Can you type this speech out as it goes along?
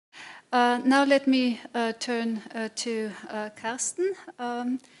Now let me turn to Karsten.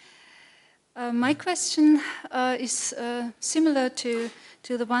 My question is similar to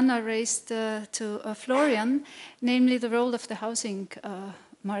the one I raised to Florian, namely the role of the housing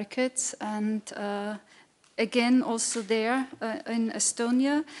markets. And again, also there in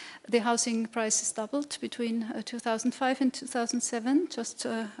Estonia, the housing prices doubled between 2005 and 2007, just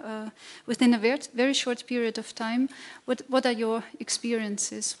within a very short period of time. What are your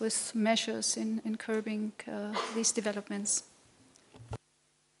experiences with measures in curbing these developments?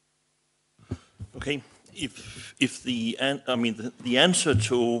 Okay, if the answer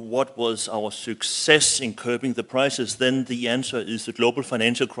to what was our success in curbing the prices, then the answer is the global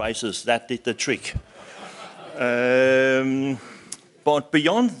financial crisis. That did the trick. But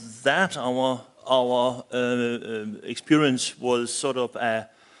beyond that, our experience was sort of a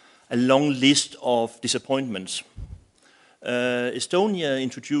long list of disappointments. Estonia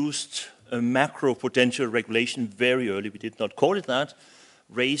introduced a macro-prudential regulation very early. We did not call it that.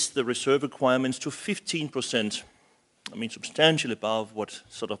 Raised the reserve requirements to 15%. I mean, substantially above what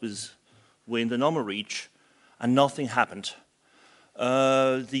sort of is within the normal reach, and nothing happened.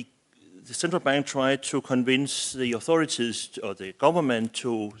 The central bank tried to convince the authorities or the government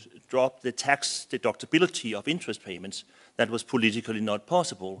to drop the tax deductibility of interest payments. That was politically not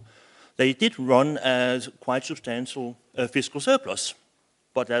possible. They did run a quite substantial fiscal surplus,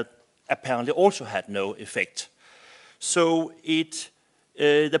 but that apparently also had no effect. So at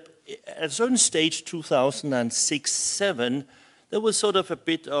a certain stage, 2006-07, there was sort of a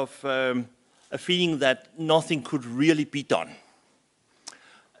bit of a feeling that nothing could really be done.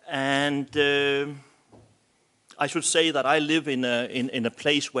 And I should say that I live in a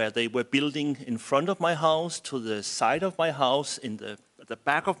place where they were building in front of my house, to the side of my house, at the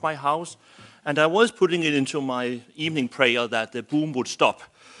back of my house, and I was putting it into my evening prayer that the boom would stop.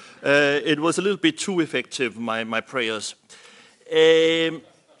 It was a little bit too effective, my prayers.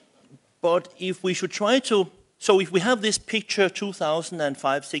 But if we should try to, so if we have this picture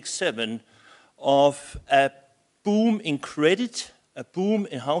 2005, 6, 7 of a boom in credit, a boom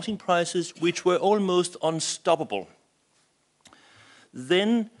in housing prices, which were almost unstoppable,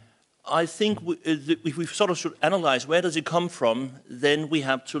 then I think if we sort of should analyze where does it come from, then we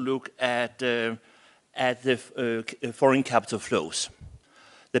have to look at the foreign capital flows.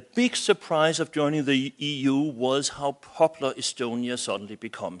 The big surprise of joining the EU was how popular Estonia suddenly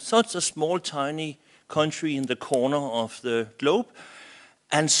becomes. Such a small, tiny country in the corner of the globe,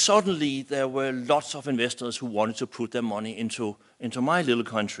 and suddenly there were lots of investors who wanted to put their money into my little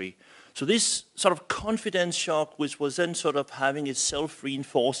country. So this sort of confidence shock, which was then sort of having its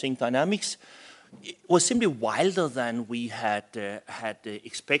self-reinforcing dynamics, was simply wilder than we had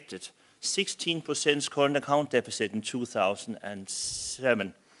expected. 16% current account deficit in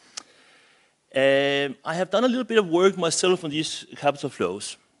 2007. I have done a little bit of work myself on these capital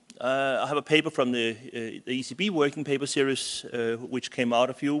flows. I have a paper from the ECB working paper series, which came out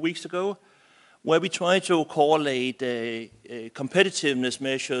a few weeks ago, where we try to correlate competitiveness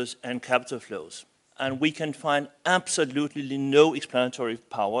measures and capital flows. And we can find absolutely no explanatory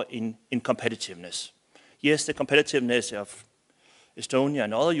power in competitiveness. Yes, the competitiveness of Estonia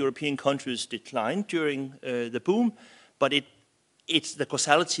and other European countries declined during the boom, but the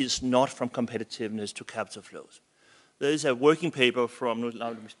causality is not from competitiveness to capital flows. There is a working paper from,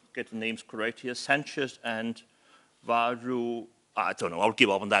 let me get the names correct here, Sanchez and Varu, I don't know, I'll give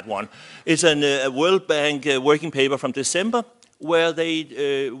up on that one. It's a World Bank working paper from December where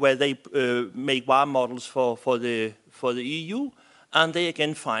they make VAR models for the EU, and they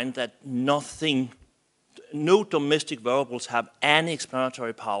again find that no domestic variables have any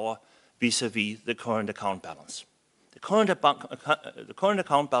explanatory power vis-a-vis the current account balance. The current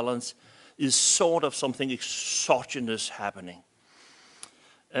account balance is sort of something exogenous happening.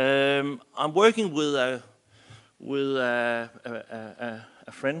 I'm working with a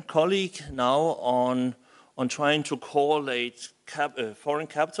friend, colleague now on trying to correlate foreign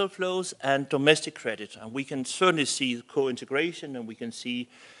capital flows and domestic credit, and we can certainly see co-integration, and we can see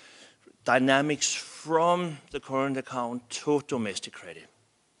dynamics from the current account to domestic credit.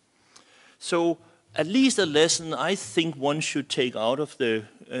 So at least a lesson I think one should take out of the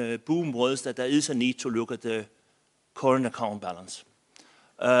boom was that there is a need to look at the current account balance.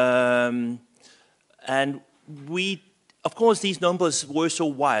 And of course, these numbers were so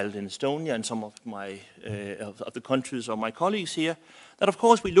wild in Estonia and some of of the countries of my colleagues here, that of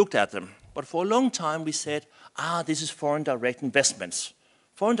course we looked at them. But for a long time we said, this is foreign direct investments.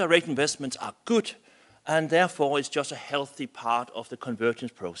 Foreign direct investments are good, and therefore it's just a healthy part of the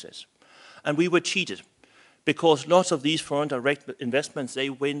convergence process. And we were cheated, because lots of these foreign direct investments, they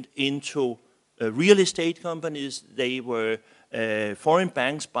went into real estate companies. They were foreign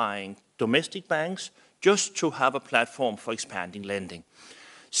banks buying domestic banks just to have a platform for expanding lending.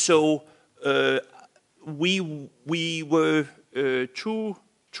 So we were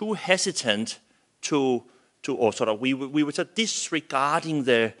too hesitant or sort of we were sort of disregarding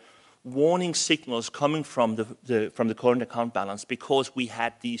the warning signals coming from the current account balance because we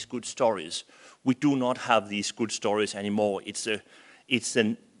had these good stories. We do not have these good stories anymore. It's a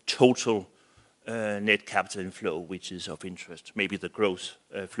total net capital inflow which is of interest. Maybe the gross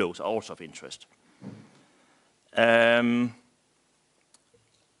flows are also of interest. I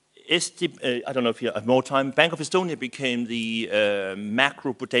don't know if you have more time. Bank of Estonia became the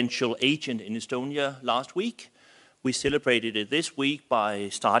macro-prudential agent in Estonia last week. We celebrated it this week by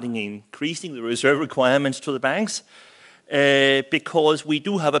starting increasing the reserve requirements to the banks because we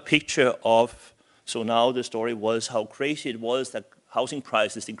do have a picture of, so now the story was how crazy it was that housing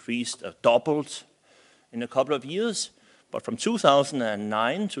prices increased, doubled in a couple of years. But from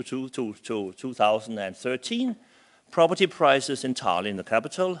 2009 to 2013, property prices in Tallinn, the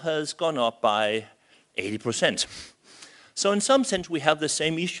capital, has gone up by 80%. So in some sense, we have the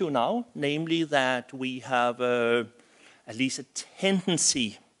same issue now, namely that we have at least a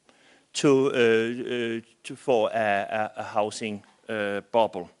tendency for a housing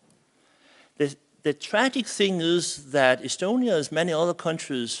bubble. The tragic thing is that Estonia, as many other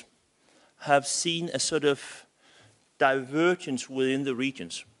countries, have seen a sort of divergence within the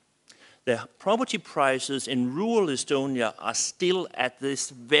regions. The property prices in rural Estonia are still at this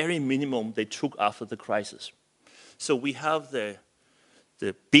very minimum they took after the crisis. So we have the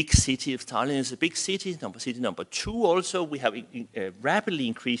big city of Tallinn is a big city number two also. We have rapidly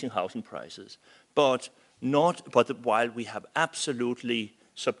increasing housing prices, but while we have absolutely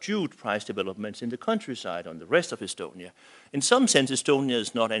subdued price developments in the countryside on the rest of Estonia. In some sense, Estonia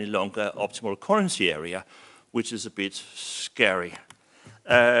is not any longer optimal currency area, which is a bit scary.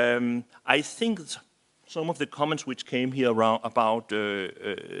 I think some of the comments which came here around about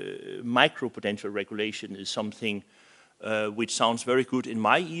micro-prudential regulation is something which sounds very good in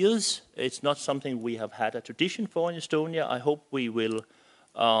my ears. It's not something we have had a tradition for in Estonia. I hope we will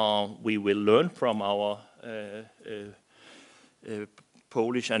learn from our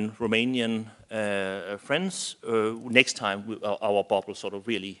Polish and Romanian friends next time our bubble sort of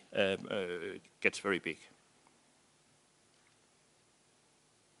really gets very big.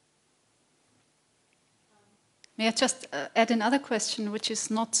 May I just add another question, which is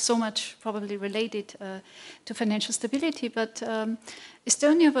not so much probably related to financial stability, but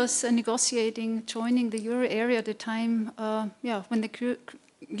Estonia was negotiating joining the euro area at the time, when the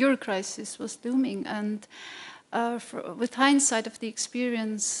euro crisis was looming, and with hindsight of the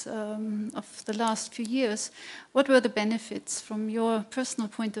experience of the last few years, what were the benefits from your personal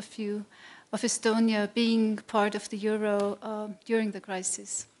point of view of Estonia being part of the euro during the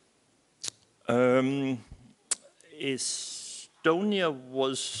crisis? Estonia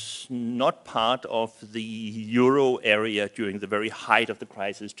was not part of the euro area during the very height of the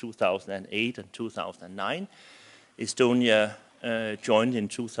crisis, 2008 and 2009. Estonia joined in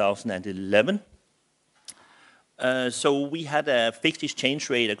 2011. So we had a fixed exchange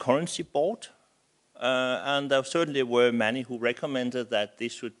rate, a currency board, and there certainly were many who recommended that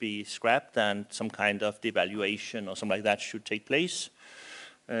this should be scrapped and some kind of devaluation or something like that should take place.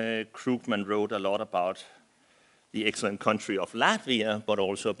 Krugman wrote a lot about the excellent country of Latvia, but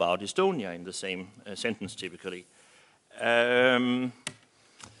also about Estonia in the same sentence typically. I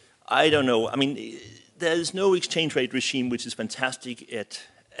don't know. I mean, there is no exchange rate regime which is fantastic at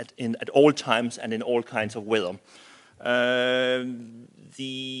all times and in all kinds of weather.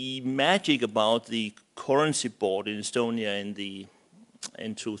 The magic about the currency board in Estonia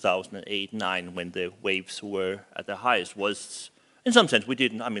in 2008-9, when the waves were at their highest, was, in some sense,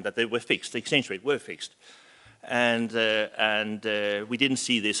 that they were fixed. The exchange rate were fixed. And we didn't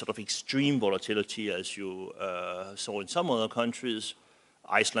see this sort of extreme volatility as you saw in some other countries.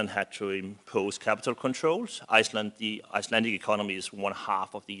 Iceland had to impose capital controls. The Icelandic economy is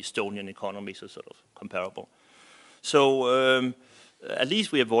 1/2 of the Estonian economy, so sort of comparable. So at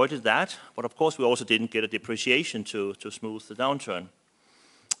least we avoided that, but of course we also didn't get a depreciation to smooth the downturn.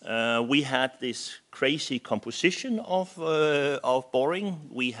 We had this crazy composition of borrowing.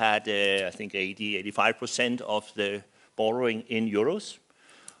 We had, I think, 85% of the borrowing in euros.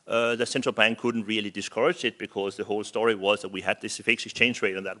 The central bank couldn't really discourage it because the whole story was that we had this fixed exchange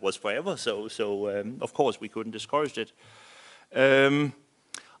rate and that was forever. So of course, we couldn't discourage it.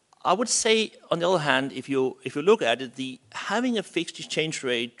 I would say, on the other hand, if you look at it, having a fixed exchange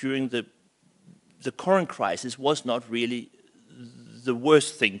rate during the current crisis was not really the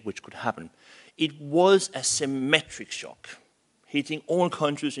worst thing which could happen. It was a symmetric shock, hitting all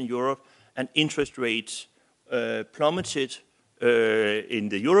countries in Europe, and interest rates plummeted in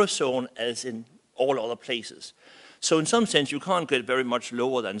the Eurozone as in all other places. So in some sense, you can't get very much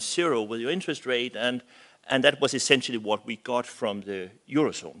lower than zero with your interest rate, and that was essentially what we got from the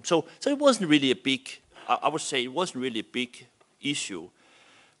Eurozone. So it wasn't really a big, I would say it wasn't really a big issue.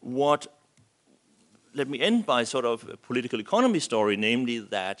 Let me end by sort of a political economy story, namely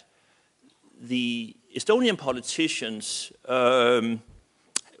that the Estonian politicians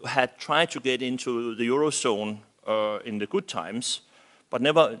had tried to get into the Eurozone in the good times, but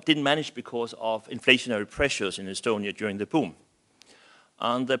didn't manage because of inflationary pressures in Estonia during the boom.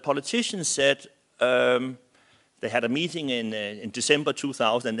 And the politicians said, they had a meeting in December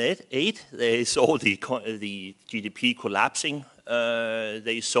 2008. They saw the GDP collapsing.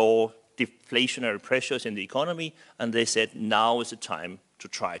 They saw deflationary pressures in the economy, and they said, now is the time to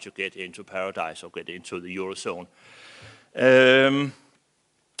try to get into paradise or get into the Eurozone.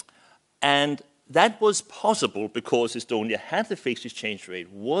 And that was possible because Estonia had the fixed exchange rate,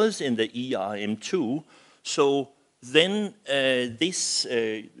 was in the ERM2, so then this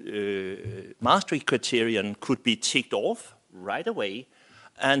Maastricht criterion could be ticked off right away,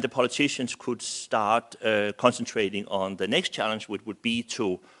 and the politicians could start concentrating on the next challenge, which would be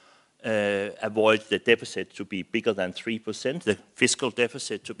to avoid the deficit to be bigger than 3%, the fiscal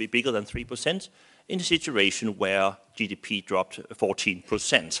deficit to be bigger than 3%, in a situation where GDP dropped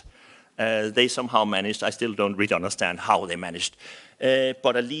 14%. They somehow managed, I still don't really understand how they managed,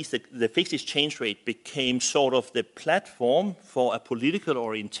 but at least the fixed exchange rate became sort of the platform for a political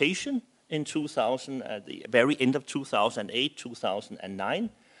orientation in 2000, at the very end of 2008, 2009.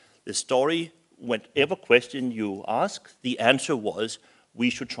 The story, whatever question you ask, the answer was, we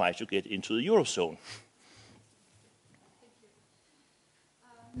should try to get into the Eurozone.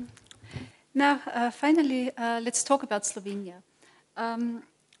 Now, finally, let's talk about Slovenia.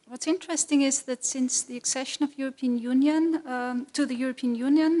 What's interesting is that since the accession of European Union to the European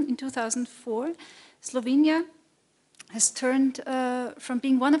Union in 2004, Slovenia has turned from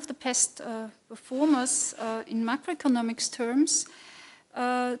being one of the best performers in macroeconomics terms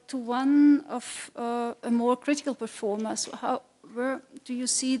to one of a more critical performer. So where do you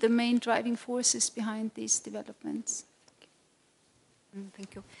see the main driving forces behind these developments?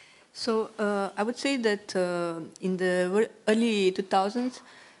 Thank you. So I would say that in the early 2000s,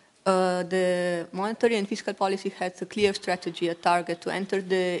 the monetary and fiscal policy had a clear strategy, a target to enter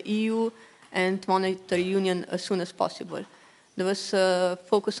the EU and monetary union as soon as possible. There was a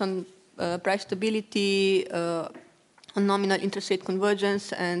focus on price stability, on nominal interest rate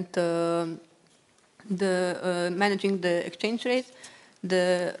convergence, and managing the exchange rate.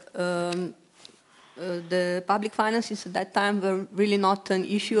 The public finances at that time were really not an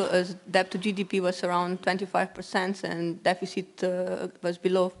issue, as debt to GDP was around 25% and deficit was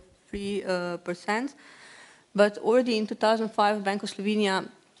below 3%. But already in 2005, Bank of Slovenia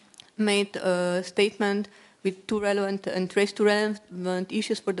made a statement with two relevant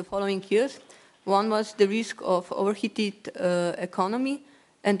issues for the following years. One was the risk of overheated economy,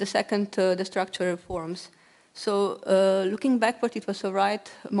 and the second, the structural reforms. So looking backward, it was a right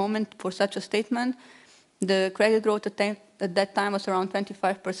moment for such a statement. The credit growth at that time was around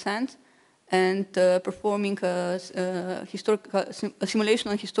 25%, and performing a simulation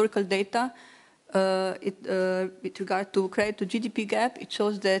on historical data with regard to credit to GDP gap, it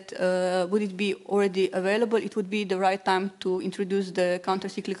shows that would it be already available, it would be the right time to introduce the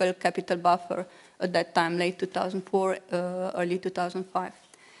countercyclical capital buffer at that time, late 2004, early 2005.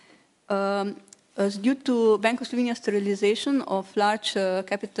 As due to Bank of Slovenia's sterilization of large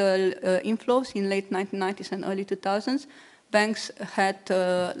capital inflows in late 1990s and early 2000s, banks had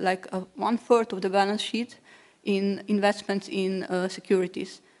like 1/3 of the balance sheet in investments in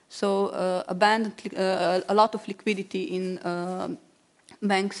securities. So abandoned a lot of liquidity in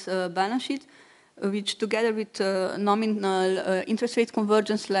banks' balance sheet, which together with nominal interest rate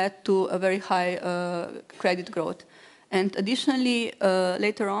convergence led to a very high credit growth. And additionally,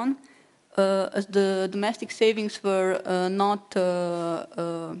 later on, as the domestic savings were not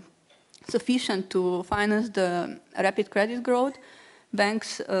sufficient to finance the rapid credit growth,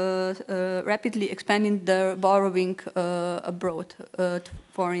 banks rapidly expanded their borrowing abroad to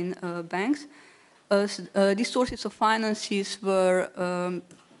foreign banks. These sources of finances were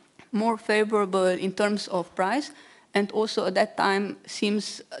more favorable in terms of price, and also at that time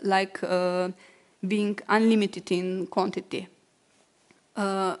seems like being unlimited in quantity.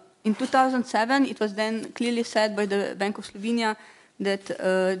 In 2007, it was then clearly said by the Bank of Slovenia that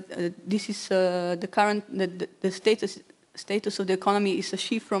this is the current, the status of the economy is a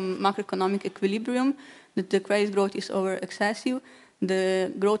shift from macroeconomic equilibrium, that the credit growth is over excessive.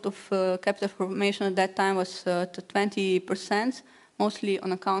 The growth of capital formation at that time was to 20%, mostly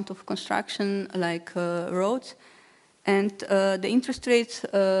on account of construction like roads. And the interest rates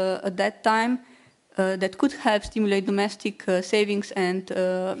at that time that could help stimulate domestic savings and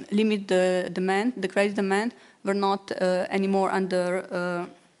limit the demand, the credit demand, were not anymore under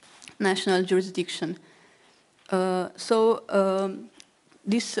national jurisdiction.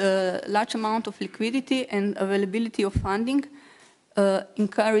 This large amount of liquidity and availability of funding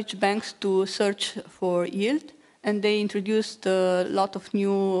encouraged banks to search for yield, and they introduced a lot of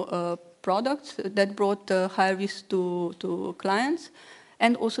new products that brought high risk to clients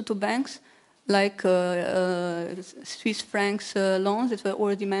and also to banks, like Swiss francs loans that were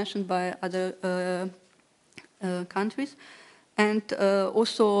already mentioned by other countries, and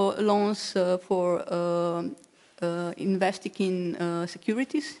also loans for investing in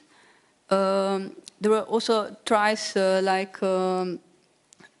securities. There were also tries like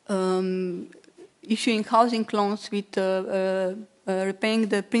issuing housing loans with repaying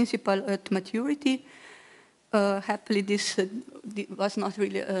the principal at maturity. Happily, this was not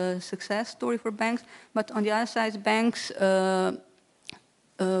really a success story for banks, but on the other side, banks were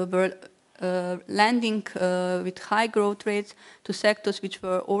lending with high growth rates to sectors which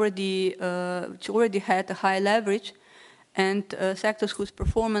were already had a high leverage, and sectors whose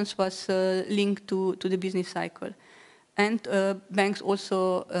performance was linked to the business cycle. And banks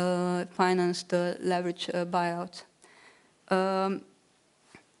also financed leverage buyouts.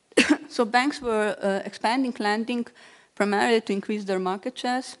 So banks were expanding lending primarily to increase their market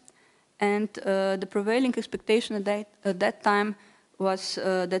shares, and the prevailing expectation at that time was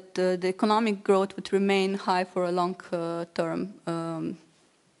that the economic growth would remain high for a long term.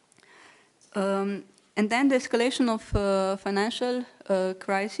 And then the escalation of financial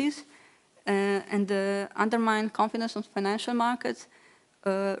crisis and the undermined confidence of financial markets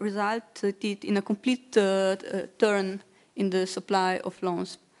resulted in a complete turn in the supply of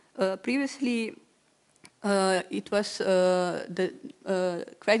loans. Previously, it was the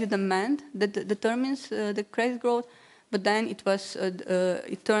credit demand that determines the credit growth, but then it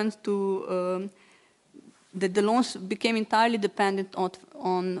turned to the loans became entirely dependent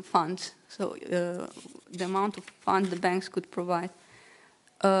on funds. So the amount of funds the banks could provide.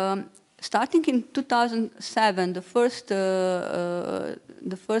 Starting in 2007, the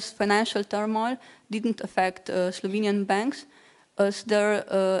first financial turmoil didn't affect Slovenian banks, as their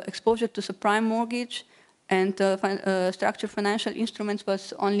exposure to subprime mortgage and structured financial instruments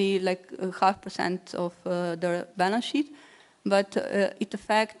was only like 0.5% of their balance sheet, but it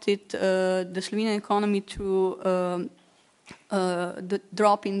affected the Slovenian economy through the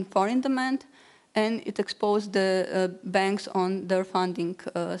drop in foreign demand, and it exposed the banks on their funding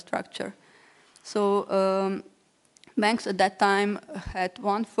structure. So banks at that time had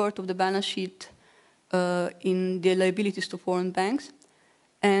 1/3 of the balance sheet in the liabilities to foreign banks,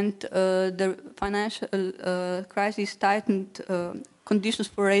 and the financial crisis tightened conditions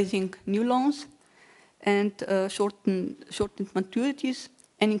for raising new loans and shortened maturities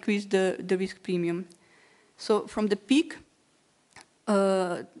and increased the risk premium. So from the peak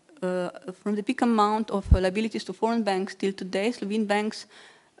amount of liabilities to foreign banks till today,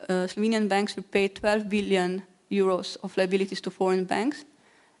 Slovenian banks repay 12 billion euros of liabilities to foreign banks,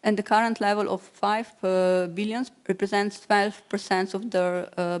 and the current level of 5 billion represents 12% of their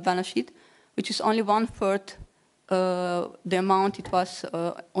balance sheet, which is only 1/3 the amount it was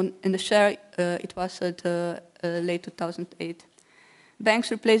in the share it was at late 2008.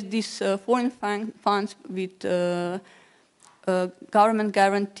 Banks replaced these foreign funds with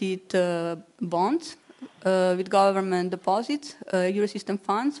government-guaranteed bonds, with government deposits, Eurosystem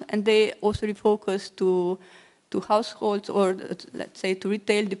funds, and they also refocused to households, or let's say to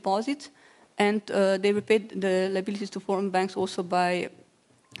retail deposits, and they repaid the liabilities to foreign banks also by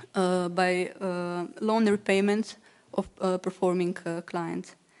loan repayments of performing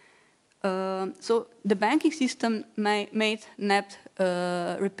clients. So the banking system made net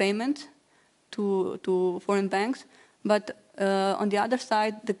repayment to foreign banks, but on the other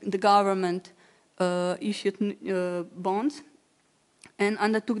side, the government issued bonds and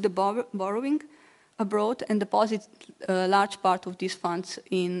undertook the borrowing abroad and deposited a large part of these funds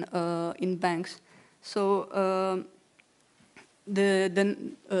in banks. So the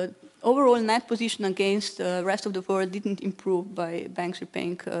overall net position against the rest of the world didn't improve by banks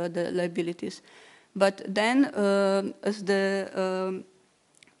repaying the liabilities. But then, as the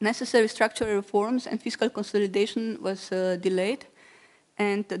necessary structural reforms and fiscal consolidation was delayed,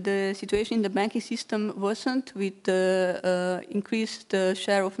 and the situation in the banking system worsened with increased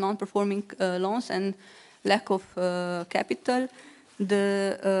share of non-performing loans and lack of capital.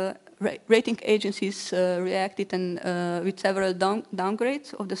 The rating agencies reacted and with several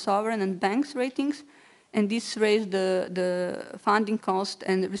downgrades of the sovereign and banks' ratings, and this raised the funding cost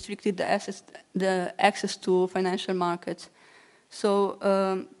and restricted the access to financial markets. So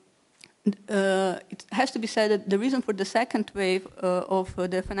it has to be said that the reason for the second wave of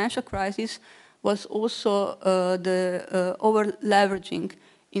the financial crisis was also the over-leveraging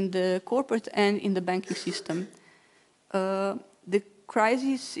in the corporate and in the banking system. The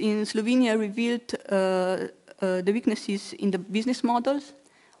crisis in Slovenia revealed the weaknesses in the business models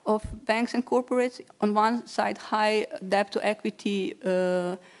of banks and corporates. On one side, high debt-to-equity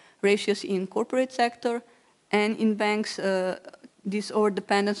ratios in corporate sector, and in banks, this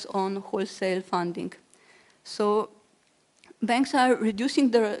over-dependence on wholesale funding. So banks are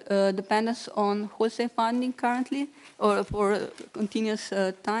reducing their dependence on wholesale funding currently, or for continuous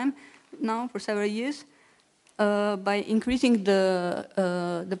time now, for several years, by increasing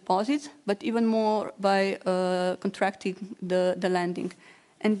the deposits, but even more by contracting the lending.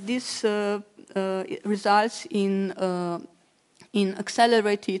 And this results in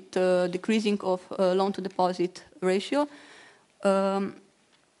accelerated decreasing of loan-to-deposit ratio.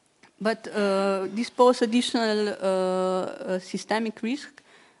 But this poses additional systemic risk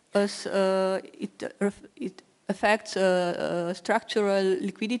as it affects structural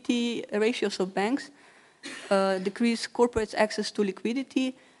liquidity ratios of banks, decrease corporates' access to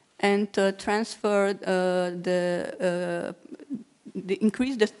liquidity, and transfer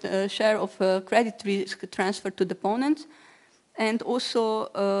increase the share of credit risk transferred to deponents. And also,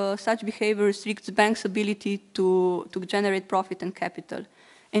 such behavior restricts banks' ability to generate profit and capital.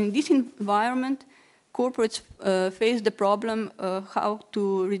 And in this environment, corporates face the problem how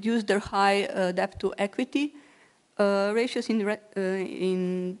to reduce their high debt-to-equity ratios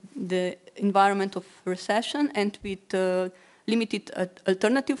in the environment of recession, and with limited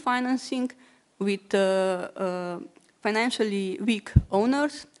alternative financing, with financially weak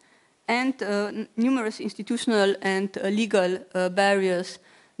owners, and numerous institutional and legal barriers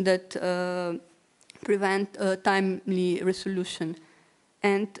that prevent timely resolution.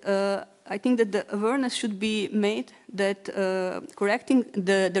 And I think that the awareness should be made that correcting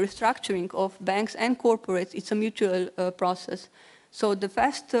the restructuring of banks and corporates, it's a mutual process. So the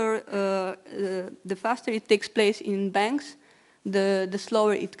faster it takes place in banks, the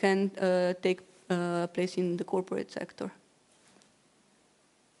slower it can take place in the corporate sector.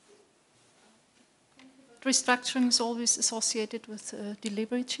 Restructuring is always associated with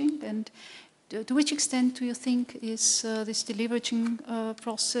deleveraging, and to which extent do you think is this deleveraging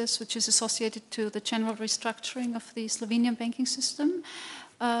process, which is associated to the general restructuring of the Slovenian banking system,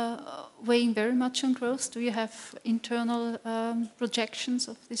 weighing very much on growth? Do you have internal projections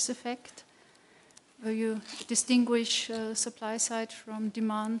of this effect, where you distinguish supply side from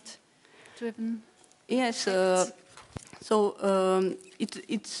demand-driven? Yes, so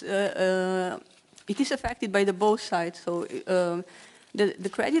it is affected by the both sides. So the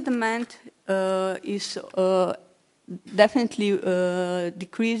credit demand is definitely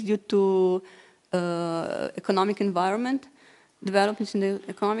decreased due to economic environment, developments in the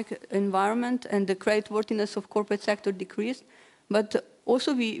economic environment, and the creditworthiness of corporate sector decreased. But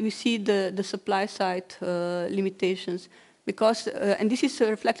also we see the supply side limitations, because, and this is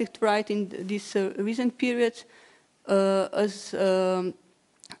reflected right in these recent periods, as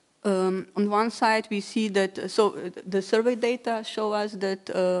on one side we see that, so the survey data show us that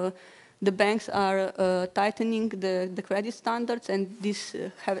the banks are tightening the credit standards, and this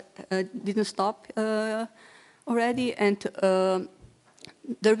didn't stop already. And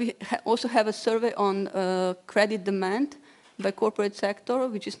there we also have a survey on credit demand by corporate sector,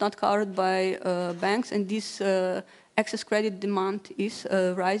 which is not covered by banks, and this excess credit demand is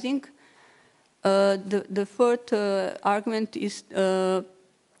rising. The third argument is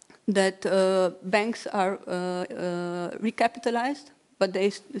that banks are recapitalized, but they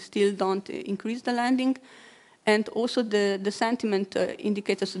still don't increase the lending. And also the sentiment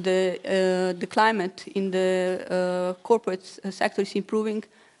indicators the climate in the corporate sector is improving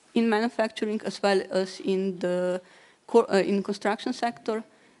in manufacturing as well as in the construction sector.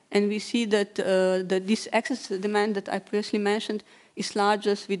 And we see that this excess demand that I previously mentioned is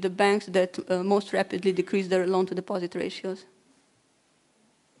largest with the banks that most rapidly decrease their loan-to-deposit ratios.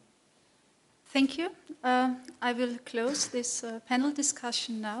 Thank you. I will close this panel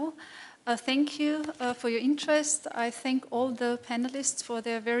discussion now. Thank you for your interest. I thank all the panelists for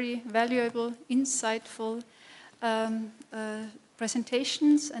their very valuable, insightful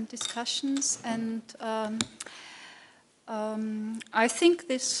presentations and discussions, and I think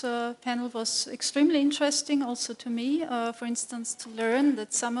this panel was extremely interesting also to me, for instance, to learn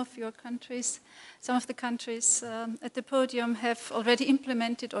that some of the countries at the podium have already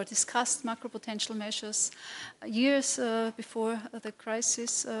implemented or discussed macropotential measures years before the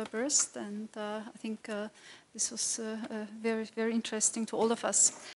crisis burst, and I think this was very, very interesting to all of us.